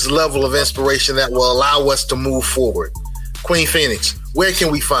this level of inspiration that will allow us to move forward? Queen Phoenix, where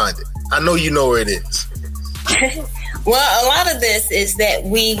can we find it? I know you know where it is. Well, a lot of this is that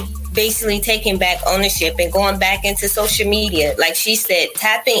we basically taking back ownership and going back into social media. Like she said,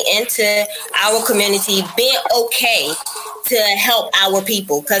 tapping into our community, being okay to help our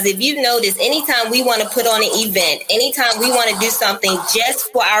people. Because if you notice, anytime we want to put on an event, anytime we want to do something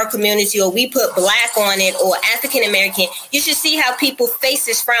just for our community, or we put Black on it or African American, you should see how people's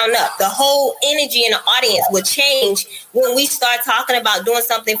faces frown up. The whole energy in the audience will change when we start talking about doing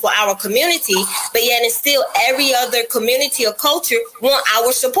something for our community, but yet and still every other community or culture want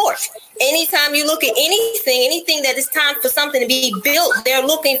our support. Anytime you look at anything that is time for something to be built, they're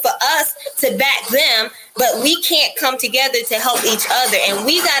looking for us to back them, but we can't come together to help each other. And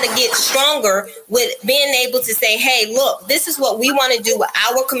we got to get stronger with being able to say, hey, look, this is what we want to do with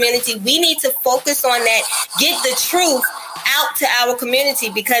our community. We need to focus on that, get the truth out to our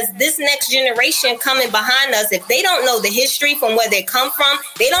community, because this next generation coming behind us, if they don't know the history from where they come from,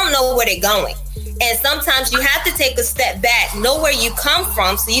 they don't know where they're going. And sometimes you have to take a step back, know where you come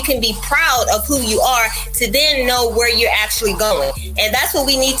from so you can be proud of who you are, to then know where you're actually going. And that's what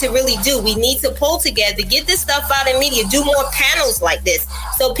we need to really do. We need to pull together, get this stuff out in media, do more panels like this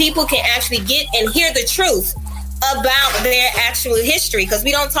so people can actually get and hear the truth about their actual history, because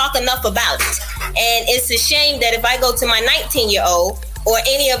we don't talk enough about it. And it's a shame that if I go to my 19-year-old or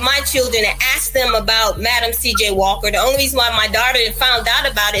any of my children and ask them about Madam C.J. Walker, the only reason why my daughter found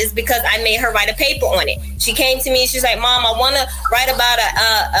out about it is because I made her write a paper on it. She came to me and she's like, Mom, I want to write about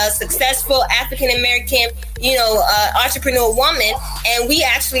a successful African-American, entrepreneur woman. And we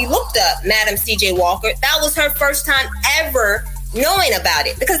actually looked up Madam C.J. Walker. That was her first time ever knowing about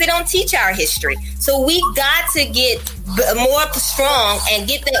it, because they don't teach our history. So we got to get more strong and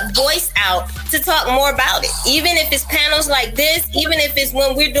get that voice out to talk more about it. Even if it's panels like this, even if it's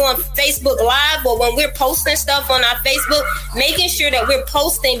when we're doing Facebook Live or when we're posting stuff on our Facebook, making sure that we're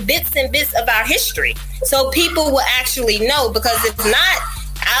posting bits and bits of our history so people will actually know. Because if not,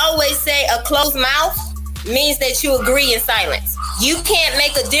 I always say a closed mouth means that you agree in silence. You can't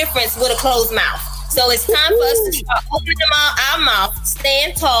make a difference with a closed mouth. So it's time for us to start opening our mouth,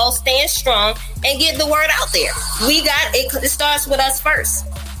 stand tall, stand strong, and get the word out there. We got it. It starts with us first.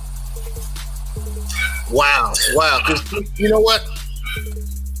 Wow. You know what?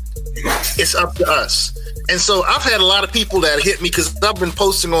 It's up to us. And so I've had a lot of people that hit me, because I've been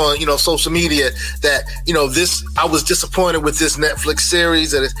posting on, social media that, I was disappointed with this Netflix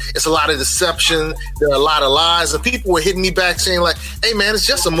series, that it's a lot of deception. There are a lot of lies, and people were hitting me back saying like, hey man, it's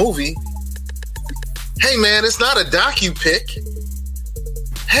just a movie. Hey, man, it's not a docu-pic.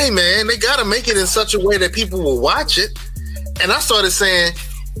 Hey, man, they got to make it in such a way that people will watch it. And I started saying,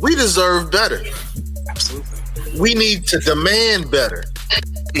 we deserve better. Absolutely. We need to demand better.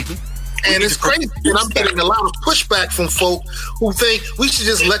 And it's crazy. And I'm getting a lot of pushback from folk who think we should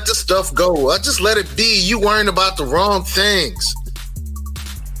just let this stuff go. Just let it be. You worrying about the wrong things.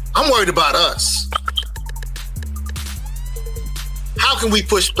 I'm worried about us. How can we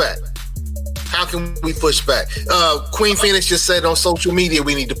push back? How can we push back? Queen Phoenix just said on social media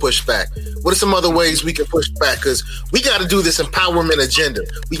we need to push back. What are some other ways we can push back? Because we got to do this empowerment agenda.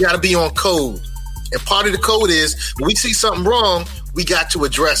 We got to be on code. And part of the code is when we see something wrong, we got to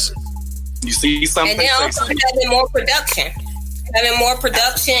address it. You see something? And then also having more production. Having more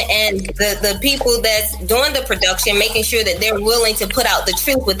production, and the people that's doing the production, making sure that they're willing to put out the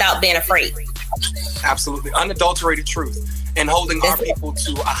truth without being afraid. Absolutely. Unadulterated truth. And holding our people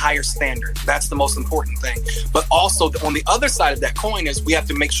to a higher standard. That's the most important thing. But also on the other side of that coin is we have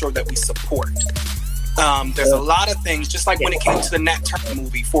to make sure that we support. There's a lot of things, just like when it came to the Nat Turner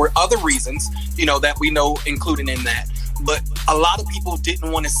movie, for other reasons, that we know included in that. But a lot of people didn't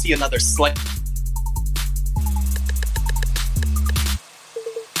want to see another slave.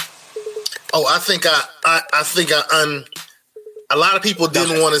 Oh, a lot of people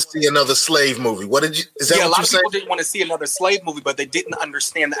didn't want to see another slave movie. Is that what you said? A lot of people didn't want to see another slave movie, but they didn't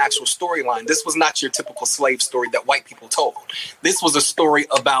understand the actual storyline. This was not your typical slave story that white people told. This was a story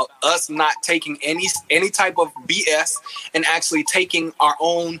about us not taking any type of BS and actually taking our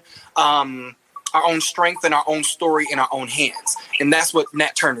own strength and our own story in our own hands. And that's what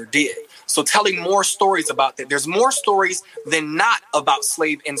Nat Turner did. So telling more stories about that. There's more stories than not about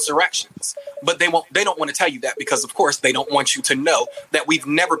slave insurrections. But they don't want to tell you that because, of course, they don't want you to know that we've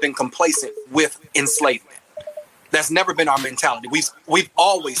never been complacent with enslavement. That's never been our mentality. We've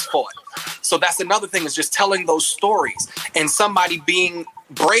always fought. So that's another thing, is just telling those stories and somebody being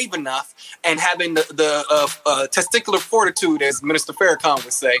brave enough and having the testicular fortitude, as Minister Farrakhan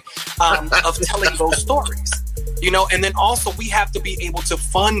would say, of telling those stories. And then also we have to be able to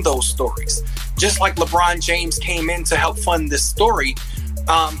fund those stories. Just like LeBron James came in to help fund this story.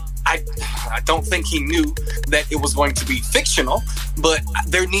 I don't think he knew that it was going to be fictional, but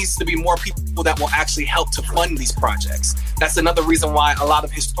there needs to be more people that will actually help to fund these projects. That's another reason why a lot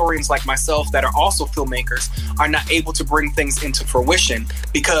of historians like myself that are also filmmakers are not able to bring things into fruition,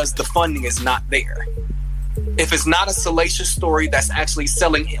 because the funding is not there. If it's not a salacious story that's actually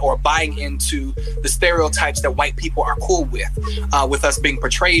selling or buying into the stereotypes that white people are cool with us being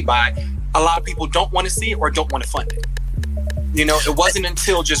portrayed by, a lot of people don't want to see it or don't want to fund it. You know, it wasn't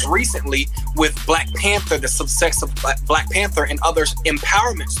until just recently with Black Panther, the success of Black Panther and other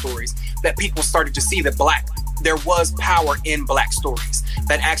empowerment stories, that people started to see that there was power in Black stories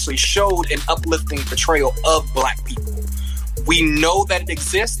that actually showed an uplifting portrayal of Black people. We know that it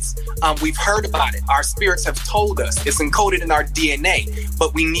exists. We've heard about it. Our spirits have told us. It's encoded in our DNA,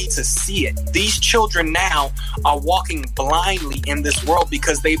 but we need to see it. These children now are walking blindly in this world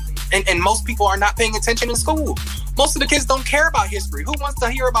because and most people are not paying attention in school. Most of the kids don't care about history. Who wants to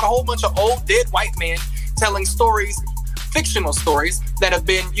hear about a whole bunch of old dead white men telling stories, fictional stories that have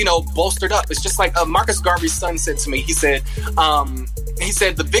been, bolstered up? It's just like Marcus Garvey's son said to me. He said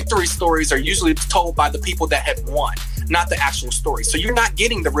the victory stories are usually told by the people that have won, not the actual story. So you're not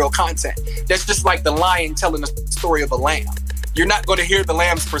getting the real content. That's just like the lion telling the story of a lamb. You're not going to hear the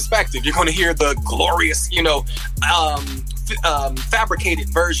lamb's perspective. You're going to hear the glorious, fabricated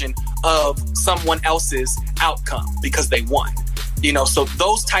version of someone else's outcome because they won. So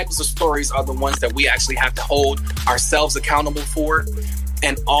those types of stories are the ones that we actually have to hold ourselves accountable for.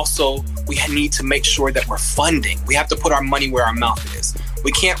 And also, we need to make sure that we're funding. We have to put our money where our mouth is.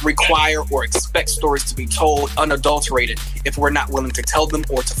 We can't require or expect stories to be told unadulterated if we're not willing to tell them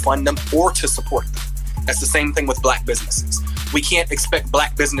or to fund them or to support them. That's the same thing with Black businesses. We can't expect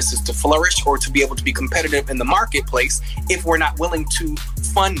Black businesses to flourish or to be able to be competitive in the marketplace if we're not willing to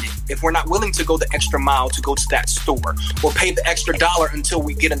fund it, if we're not willing to go the extra mile to go to that store or pay the extra dollar until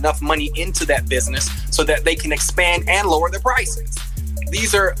we get enough money into that business so that they can expand and lower their prices.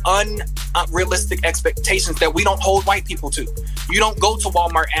 These are unrealistic expectations that we don't hold white people to. You don't go to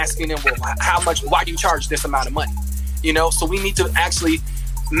Walmart asking them, well, why do you charge this amount of money? So we need to actually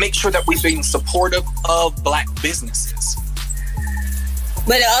make sure that we're being supportive of Black businesses.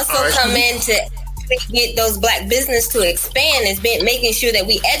 But it also come in to get those Black business to expand is making sure that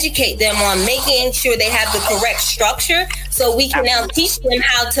we educate them on making sure they have the correct structure so we can now teach them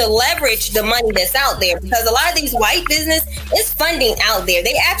how to leverage the money that's out there. Because a lot of these white business is funding out there.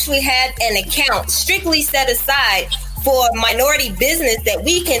 They actually had an account strictly set aside for minority business that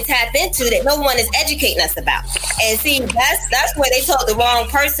we can tap into that no one is educating us about. And see, that's where they told the wrong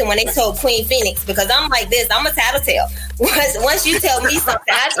person when they told Queen Phoenix, because I'm like this, I'm a tattletale. Once you tell me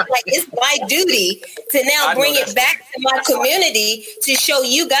something, I feel like it's my duty to now bring it back to my community to show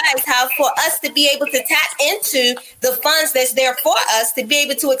you guys how for us to be able to tap into the funds that's there for us to be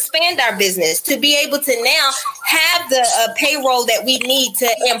able to expand our business, to be able to now have the payroll that we need to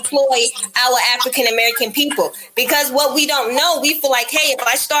employ our African-American people. Because what we don't know, we feel like, hey, if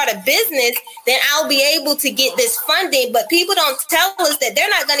I start a business, then I'll be able to get this funding. But people don't tell us that they're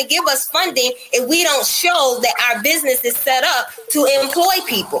not going to give us funding if we don't show that our business is set up to employ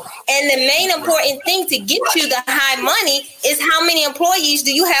people. And the main important thing to get you the high money is how many employees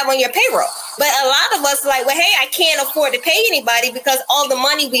do you have on your payroll? But a lot of us are like, well, hey, I can't afford to pay anybody because all the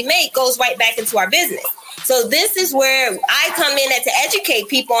money we make goes right back into our business. So this is where I come in to educate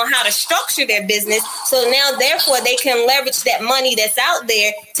people on how to structure their business. So now, therefore, they can leverage that money that's out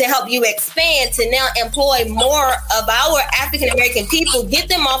there to help you expand, to now employ more of our African-American people, get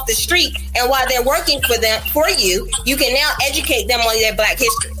them off the street. And while they're working for you, you can now educate them on their Black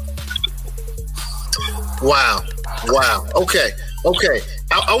history. Wow. Okay.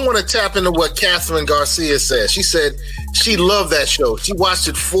 I want to tap into what Catherine Garcia said. She said she loved that show. She watched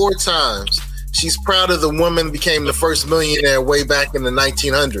it 4 times. She's proud of the woman became the first millionaire way back in the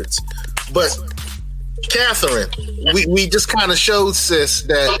 1900s. But Catherine, we just kind of showed sis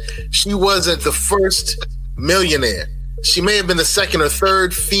that she wasn't the first millionaire. She may have been the second or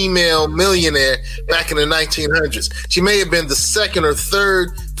third female millionaire back in the 1900s. She may have been the second or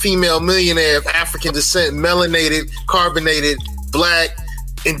third female millionaire of African descent, melanated, carbonated, Black,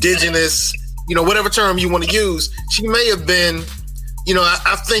 indigenous, whatever term you want to use. She may have been,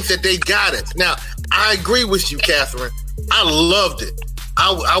 I think that they got it. Now, I agree with you, Catherine. I loved it.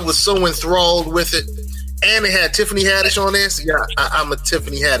 I was so enthralled with it. And it had Tiffany Haddish on there. So yeah, I'm a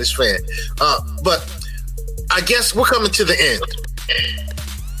Tiffany Haddish fan. But I guess we're coming to the end.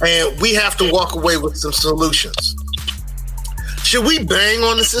 And we have to walk away with some solutions. Should we bang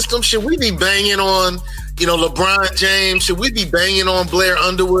on the system? Should we be banging on, LeBron James? Should we be banging on Blair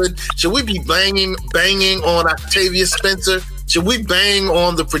Underwood? Should we be banging on Octavia Spencer? Should we bang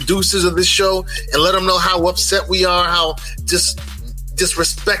on the producers of this show and let them know how upset we are, how just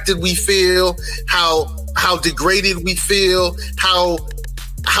disrespected we feel, how degraded we feel, how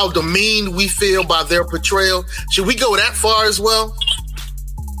demeaned we feel by their portrayal. Should we go that far as well?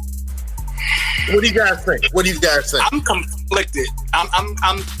 What do you guys think? I'm conflicted.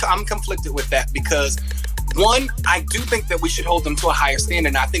 I'm conflicted with that because, one, I do think that we should hold them to a higher standard,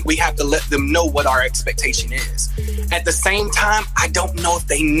 and I think we have to let them know what our expectation is. At the same time, I don't know if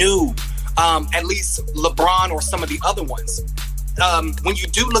they knew, at least LeBron or some of the other ones. When you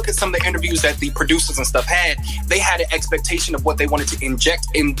do look at some of the interviews that the producers and stuff had, they had an expectation of what they wanted to inject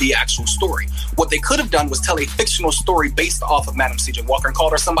in the actual story. What they could have done was tell a fictional story based off of Madam C.J. Walker and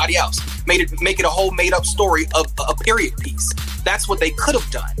called her somebody else. Make it a whole made-up story of a period piece. That's what they could have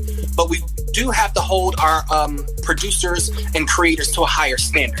done. But we do have to hold our producers and creators to a higher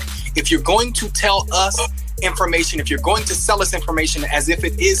standard. If you're going to tell us information, if you're going to sell us information as if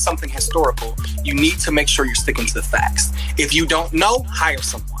it is something historical, you need to make sure you're sticking to the facts. If you don't know, hire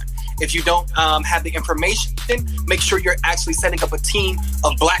someone. If you don't have the information, make sure you're actually setting up a team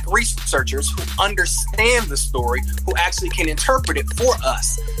of Black researchers who understand the story, who actually can interpret it for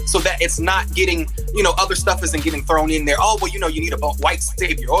us so that it's not getting, other stuff isn't getting thrown in there. Oh, well, you need a white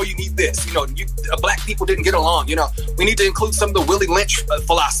savior. Oh, you need this. Black people didn't get along. We need to include some of the Willie Lynch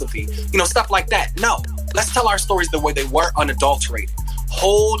philosophy, stuff like that. No. Let's tell our stories the way they were, unadulterated.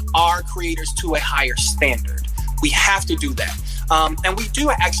 Hold our creators to a higher standard. We have to do that. And we do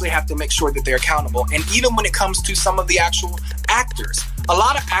actually have to make sure that they're accountable. And even when it comes to some of the actual actors, a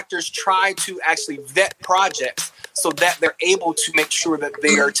lot of actors try to actually vet projects so that they're able to make sure that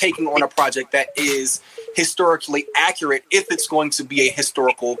they are taking on a project that is historically accurate if it's going to be a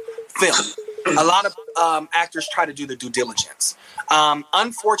historical film. A lot of actors try to do the due diligence.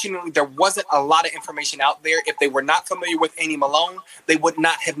 Unfortunately, there wasn't a lot of information out there. If they were not familiar with Annie Malone, they would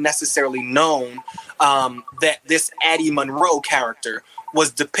not have necessarily known that this Addie Monroe character was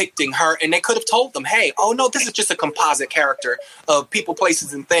depicting her. And they could have told them, hey, oh, no, this is just a composite character of people,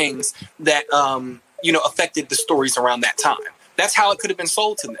 places, and things that, affected the stories around that time. That's how it could have been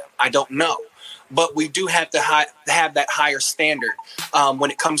sold to them. I don't know. But we do have to have that higher standard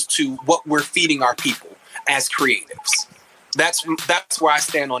when it comes to what we're feeding our people as creatives. That's where I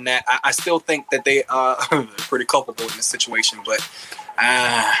stand on that. I still think that they are pretty culpable in this situation, but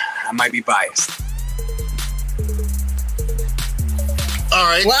I might be biased. All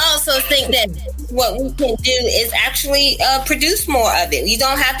right. Well, I also think that what we can do is actually produce more of it. You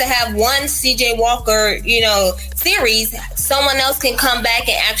don't have to have one C.J. Walker, series. Someone else can come back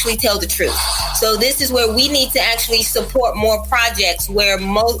and actually tell the truth. So this is where we need to actually support more projects where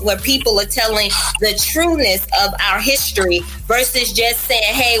people are telling the trueness of our history versus just saying,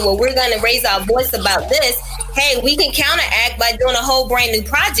 hey, well, we're going to raise our voice about this. Hey, we can counteract by doing a whole brand new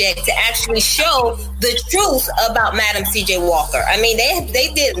project to actually show the truth about Madam C.J. Walker. I mean,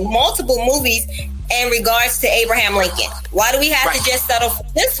 they did multiple movies in regards to Abraham Lincoln. Why do we have to just settle for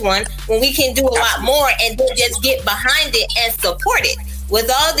this one when we can do a lot more and then just get behind it and support it? With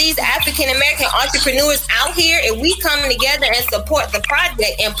all these African-American entrepreneurs out here, if we come together and support the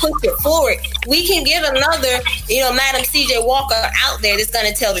project and push it forward, we can get another, Madam C.J. Walker out there that's going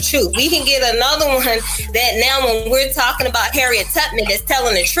to tell the truth. We can get another one that now when we're talking about Harriet Tubman that's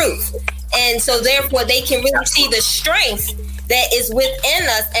telling the truth. And so therefore they can really see the strength that is within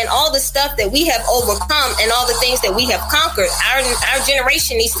us and all the stuff that we have overcome and all the things that we have conquered. Our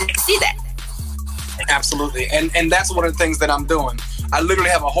generation needs to see that. Absolutely. And that's one of the things that I'm doing. I literally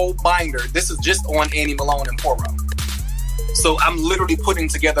have a whole binder. This is just on Annie Malone and Poirot. So I'm literally putting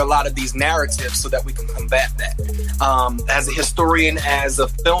together a lot of these narratives so that we can combat that. As a historian, as a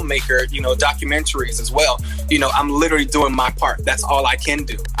filmmaker, documentaries as well, I'm literally doing my part. That's all I can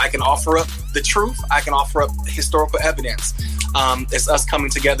do. I can offer up the truth. I can offer up historical evidence. It's us coming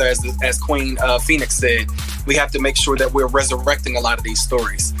together, as Queen Phoenix said. We have to make sure that we're resurrecting a lot of these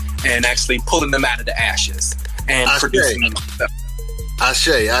stories and actually pulling them out of the ashes and producing them.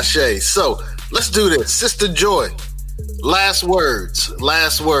 Ashe. So let's do this. Sister Joy, last words,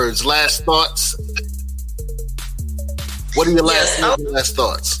 last thoughts. What are your last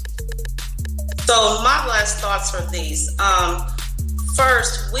thoughts? So my last thoughts are these.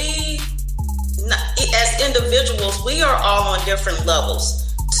 First, we, as individuals, we are all on different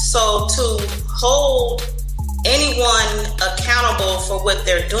levels. So to hold anyone accountable for what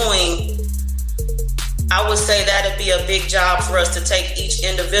they're doing, I would say that'd be a big job for us to take each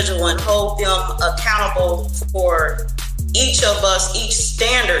individual and hold them accountable for each of us, each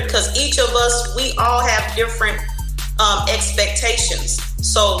standard, because each of us, we all have different expectations.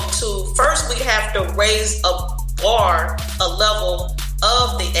 So first we have to raise a bar, a level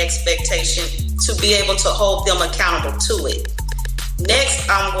of the expectation to be able to hold them accountable to it. Next,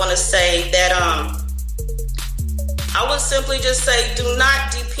 I'm going to say that I would simply just say, do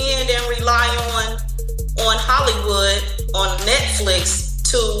not depend and rely on Hollywood, on Netflix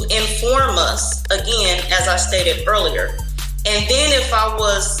to inform us. Again, as I stated earlier. And then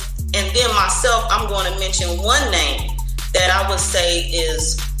myself, I'm going to mention one name that I would say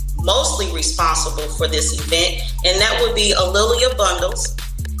is mostly responsible for this event, and that would be A'Lelia Bundles.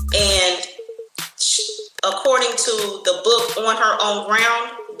 And according to the book On Her Own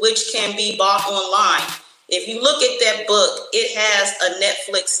Ground, which can be bought online, if you look at that book, it has a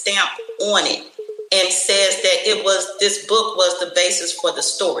Netflix stamp on it and says that this book was the basis for the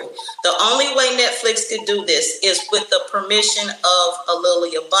story. The only way Netflix could do this is with the permission of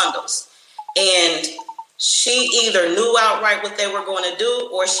A'Lelia Bundles. And she either knew outright what they were going to do,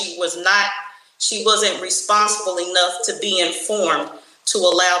 or she wasn't responsible enough to be informed to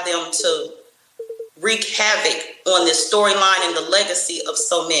allow them to wreak havoc on this storyline and the legacy of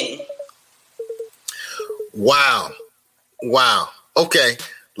so many. Wow. Okay.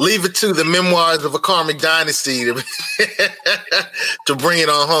 Leave it to the Memoirs of a Karmic Dynasty to bring it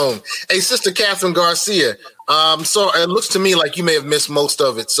on home. Hey, Sister Catherine Garcia. So it looks to me like you may have missed most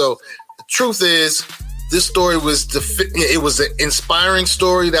of it. So the truth is, this story was an inspiring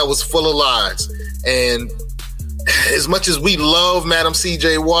story that was full of lies. And as much as we love Madam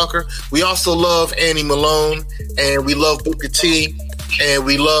C.J. Walker, we also love Annie Malone, and we love Booker T, and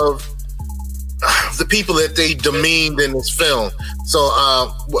we love the people that they demeaned in this film. So,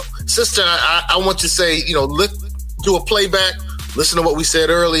 Sister, I want to say, do a playback, listen to what we said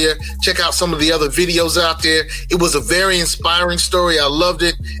earlier, check out some of the other videos out there. It was a very inspiring story. I loved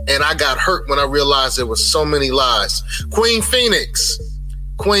it, and I got hurt when I realized there were so many lies. Queen Phoenix,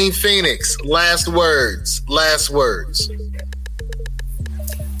 last words.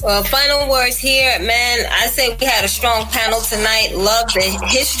 Well, final words here, man. I say we had a strong panel tonight. Love the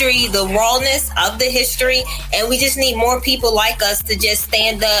history, the rawness of the history, and we just need more people like us to just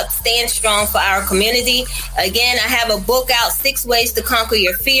stand up, stand strong for our community. Again, I have a book out, 6 Ways to Conquer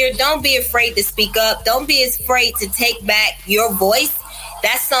Your Fear. Don't be afraid to speak up. Don't be afraid to take back your voice.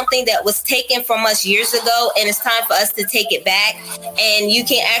 That's something that was taken from us years ago, and it's time for us to take it back. And you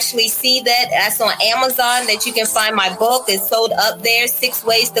can actually see that. That's on Amazon, that you can find my book. It's sold up there, 6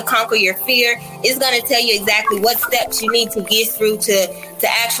 Ways to Conquer Your Fear. It's going to tell you exactly what steps you need to get through to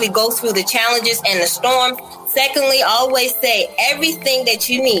actually go through the challenges and the storm. Secondly, I always say everything that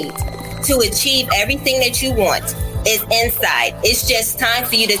you need to achieve everything that you want is inside. It's just time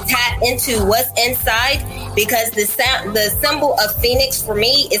for you to tap into what's inside, because the symbol of Phoenix for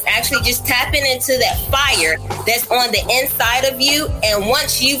me is actually just tapping into that fire that's on the inside of you. And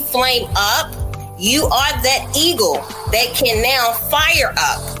once you flame up, you are that eagle that can now fire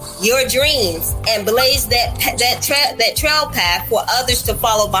up your dreams and blaze that trail path for others to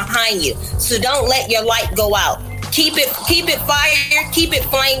follow behind you. So don't let your light go out. Keep it fired, keep it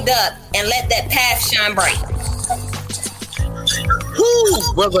flamed up, and let that path shine bright.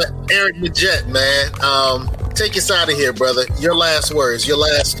 Woo, brother Eric Majette, man. Take us out of here, brother. Your last words, your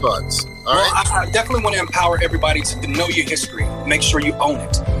last thoughts. All right? I definitely want to empower everybody to know your history. Make sure you own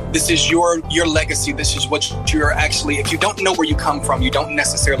it. This is your legacy. This is what you're actually, if you don't know where you come from, you don't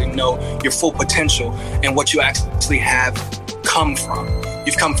necessarily know your full potential and what you actually have come from.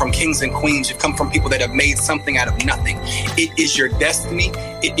 You've come from kings and queens. You've come from people that have made something out of nothing. It is your destiny.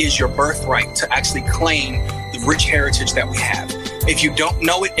 It is your birthright to actually claim the rich heritage that we have. If you don't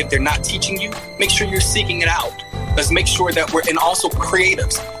know it, if they're not teaching you, make sure you're seeking it out. Let's make sure that and also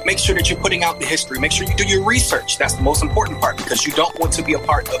creatives, make sure that you're putting out the history. Make sure you do your research. That's the most important part, because you don't want to be a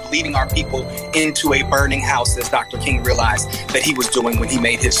part of leading our people into a burning house, as Dr. King realized that he was doing when he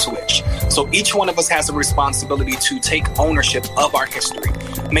made his switch. So each one of us has a responsibility to take ownership of our history.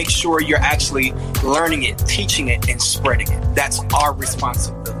 Make sure you're actually learning it, teaching it, and spreading it. That's our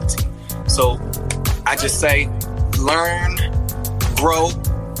responsibility. So I just say, learn, grow,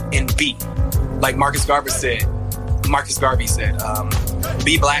 and be. Like Marcus Garvey said,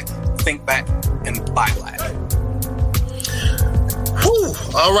 be black, think black, and buy black. Whew.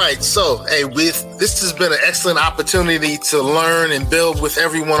 All right. So, hey, this has been an excellent opportunity to learn and build with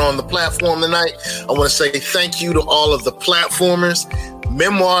everyone on the platform tonight. I want to say thank you to all of the platformers.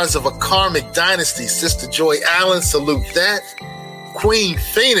 Memoirs of a Karmic Dynasty, Sister Joy Allen, salute that. Queen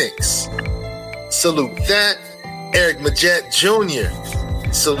Phoenix, salute that. Eric Majette Jr.,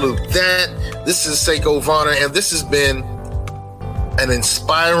 salute that. This is Seiko Varner, and this has been an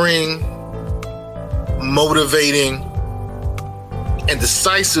inspiring, motivating, and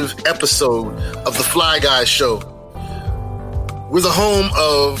decisive episode of the Fly Guy Show. We're the home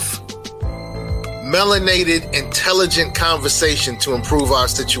of melanated, intelligent conversation to improve our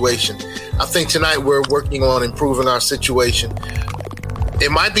situation. I think tonight we're working on improving our situation. It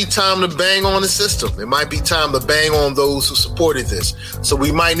might be time to bang on the system. It might be time to bang on those who supported this. So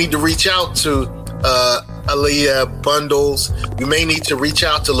we might need to reach out to Aaliyah Bundles. We may need to reach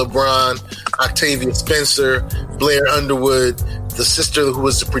out to LeBron, Octavia Spencer, Blair Underwood, the sister who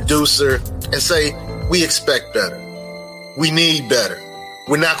was the producer, and say, we expect better. We need better.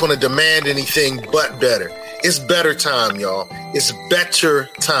 We're not going to demand anything but better. It's better time, y'all. It's better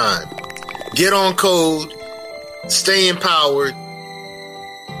time. Get on code, stay empowered,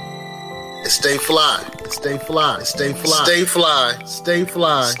 and stay fly. Stay fly. Stay fly. Stay fly. Stay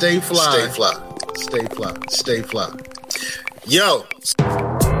fly. Stay fly. Stay fly. Stay fly. Stay fly. Yo.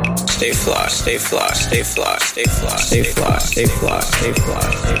 Stay fly. Stay fly. Stay fly. Stay fly. Stay fly. Stay fly. Stay fly.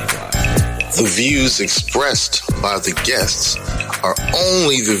 Stay fly. The views expressed by the guests are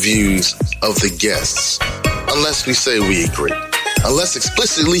only the views of the guests, unless we say we agree. Unless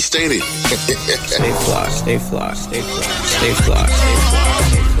explicitly stated. Stay fly. Stay fly. Stay fly. Stay fly. Stay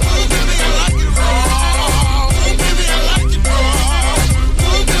fly.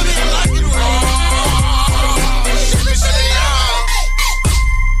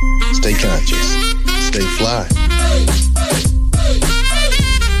 Stay conscious. Stay fly.